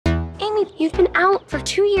Amy, you've been out for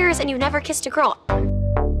 2 years and you've never kissed a girl.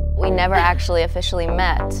 We never actually officially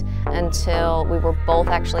met until we were both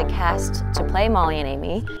actually cast to play Molly and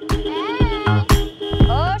Amy.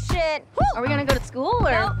 Oh shit! Are we gonna go to school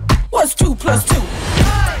or? No. What's 2 + 2?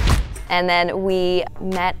 And then we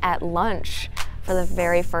met at lunch for the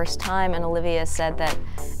very first time, and Olivia said that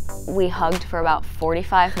we hugged for about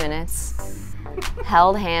 45 minutes,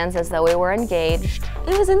 held hands as though we were engaged.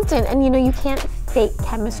 It was instant, and you know, you can't fake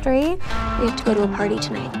chemistry. We have to go to a party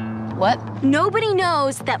tonight. What? Nobody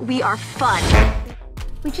knows that we are fun.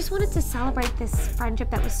 We just wanted to celebrate this friendship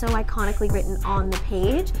that was so iconically written on the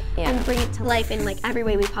page and bring it to life in like every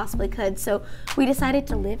way we possibly could. So we decided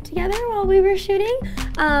to live together while we were shooting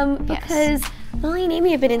because Molly and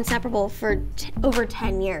Amy have been inseparable for over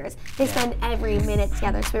 10 years. They spend every minute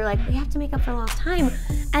together. So we were like, we have to make up for lost time.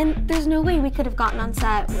 And there's no way we could have gotten on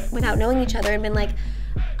set without knowing each other and been like,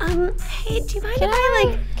 hey, do you mind if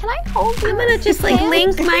I can I hold you? I'm gonna just like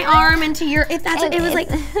link my arm into your, if that's what, it was like,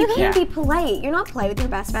 you can't be polite. You're not polite with your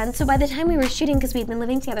best friend. So by the time we were shooting, because we'd been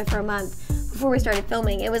living together for a month before we started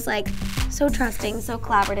filming, it was like so trusting, so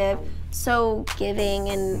collaborative, so giving,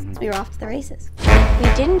 and we were off to the races.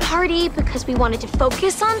 We didn't party because we wanted to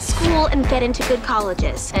focus on school and get into good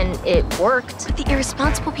colleges. And it worked. But the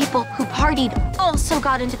irresponsible people who partied also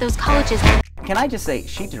got into those colleges. Can I just say,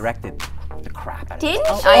 she directed the crap out of it.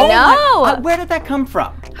 Didn't she? I know! Where did that come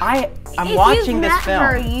from? I'm if watching this film.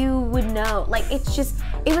 If you met her, you would know. Like, it's just,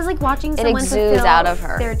 it was like watching someone exudes fulfill out of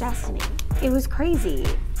her. their destiny. It was crazy.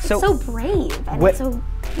 So, it's so brave and it's so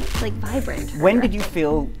like vibrant. When did you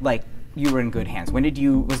feel like you were in good hands? When did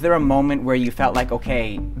you, was there a moment where you felt like,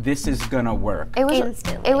 okay, this is gonna work? It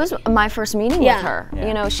was my first meeting with her.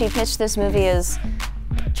 You know, she pitched this movie as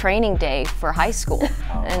training day for high school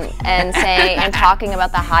and saying and talking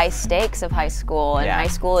about the high stakes of high school, and high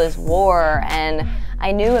school is war, and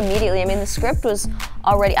I knew immediately. I mean, the script was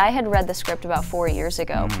already, I had read the script about 4 years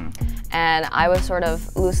ago, and I was sort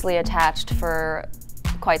of loosely attached for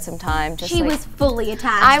quite some time. Just she was fully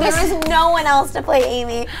attached. There was no one else to play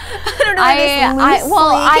Amy. I don't know where this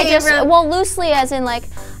loosely came from. Loosely as in like,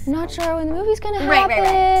 I'm not sure when the movie's gonna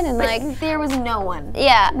happen, and but like there was no one.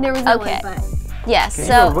 Yeah. There was no one, but. Yes,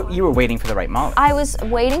 so you were waiting for the right Molly. I was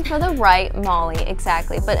waiting for the right Molly,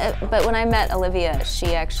 exactly. But when I met Olivia,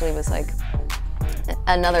 she actually was like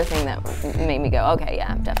another thing that made me go, okay,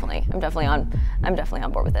 yeah, I'm definitely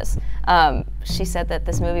on board with this. She said that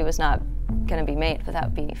this movie was not going to be made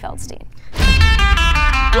without Beanie Feldstein.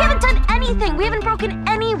 We haven't done anything. We haven't broken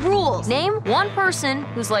any rules. Name one person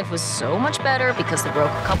whose life was so much better because they broke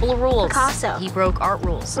a couple of rules. Picasso. He broke art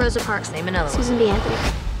rules. Rosa Parks. Name another one. Susan B. Anthony.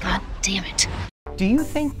 God damn it. Do you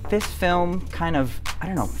think this film kind of, I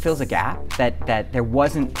don't know, fills a gap? That there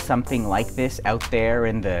wasn't something like this out there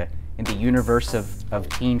in the universe of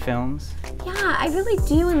teen films? Yeah, I really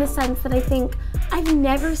do, in the sense that I think I've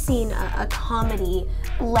never seen a comedy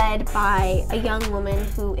led by a young woman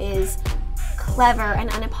who is clever and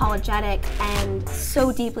unapologetic and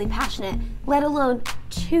so deeply passionate, let alone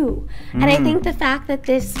two. And I think the fact that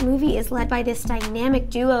this movie is led by this dynamic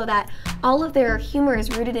duo, that all of their humor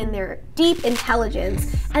is rooted in their deep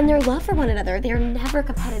intelligence and their love for one another. They're never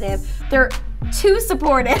competitive. They're too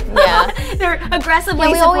supportive. Yeah. They're aggressively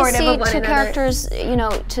we supportive always see of one two another. characters, you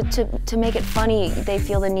know, to make it funny, they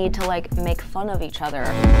feel the need to like make fun of each other.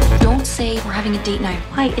 Don't say we're having a date night.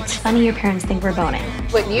 Why? It's funny your parents think we're boning.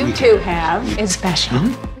 What you two have is special.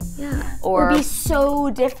 Yeah. Or be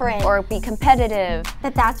so different. Or be competitive.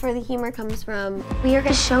 That's where the humor comes from. We are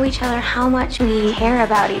going to show each other how much we care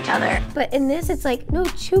about each other. But in this, it's like, no,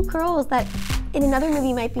 two girls that in another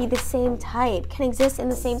movie might be the same type can exist in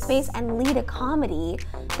the same space and lead a comedy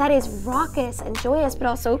that is raucous and joyous, but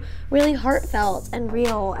also really heartfelt and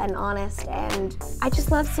real and honest. And I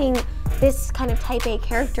just love seeing this kind of type A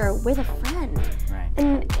character with a friend. Right.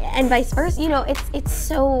 And vice versa. You know, it's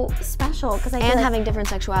so special because I feel And like having different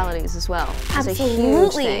sexualities as well. absolutely, a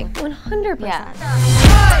huge thing. 100%.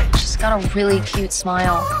 Yeah. She's got a really cute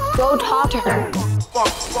smile. Go talk to her.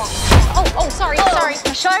 Oh, sorry.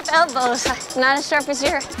 Sharp elbows, not as sharp as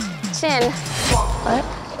your chin. What?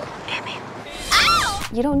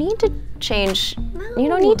 You don't need to change. You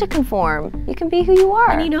don't need to conform. You can be who you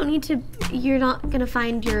are. And you don't need to, you're not gonna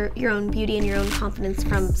find your own beauty and your own confidence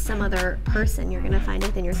from some other person. You're gonna find it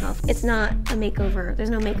within yourself. It's not a makeover. There's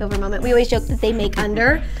no makeover moment. We always joke that they make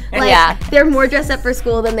under. Like, they're more dressed up for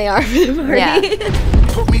school than they are for the party. Yeah.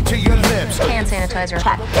 Put me to your lips. Hand sanitizer.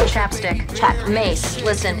 Check. Chapstick. Check. Mace.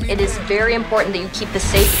 Listen, it is very important that you keep the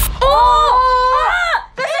safe.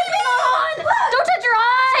 There's something on! Don't touch your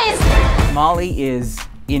eyes! Molly is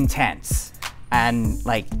intense, and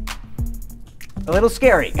like, a little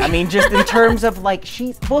scary. I mean, just in terms of like,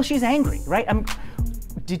 she's angry, right?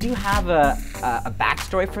 Did you have a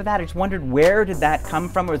backstory for that? I just wondered, where did that come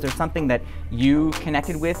from? Or is there something that you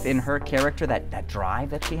connected with in her character, that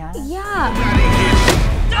drive that she has? Yeah.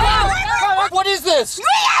 What is this? We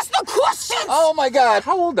asked the questions! Oh my God,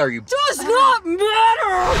 how old are you? Does not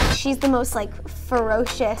matter! She's the most like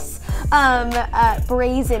ferocious,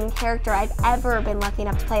 brazen character I've ever been lucky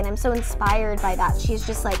enough to play, and I'm so inspired by that. She's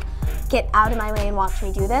just like, get out of my way and watch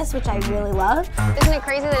me do this, which I really love. Isn't it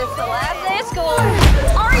crazy that it's the last day of school?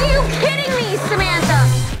 Are you kidding me, Samantha?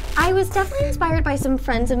 I was definitely inspired by some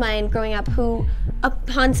friends of mine growing up who,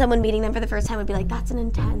 upon someone meeting them for the first time, would be like, that's an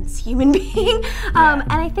intense human being.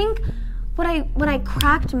 And I think when I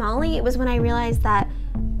cracked Molly, it was when I realized that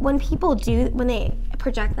when they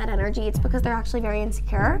project that energy, it's because they're actually very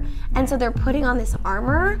insecure, and so they're putting on this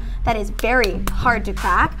armor that is very hard to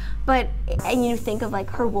crack. And you think of like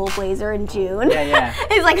her wool blazer in June,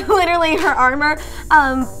 it's like literally her armor.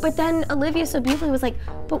 But then Olivia so beautifully was like,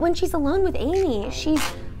 but when she's alone with Amy, she's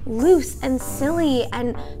loose and silly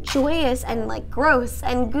and joyous and like gross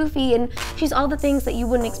and goofy, and she's all the things that you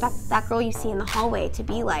wouldn't expect that girl you see in the hallway to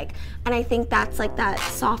be like. And I think that's like that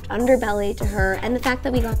soft underbelly to her, and the fact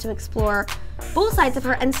that we got to explore both sides of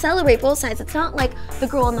her and celebrate both sides. It's not like the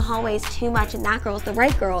girl in the hallway is too much and that girl's the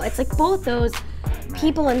right girl. It's like both those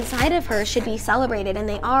people inside of her should be celebrated, and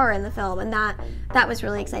they are in the film, and that was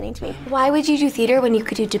really exciting to me. Why would you do theater when you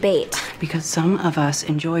could do debate? Because some of us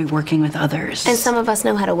enjoy working with others. And some of us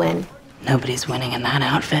know how to win. Nobody's winning in that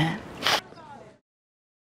outfit.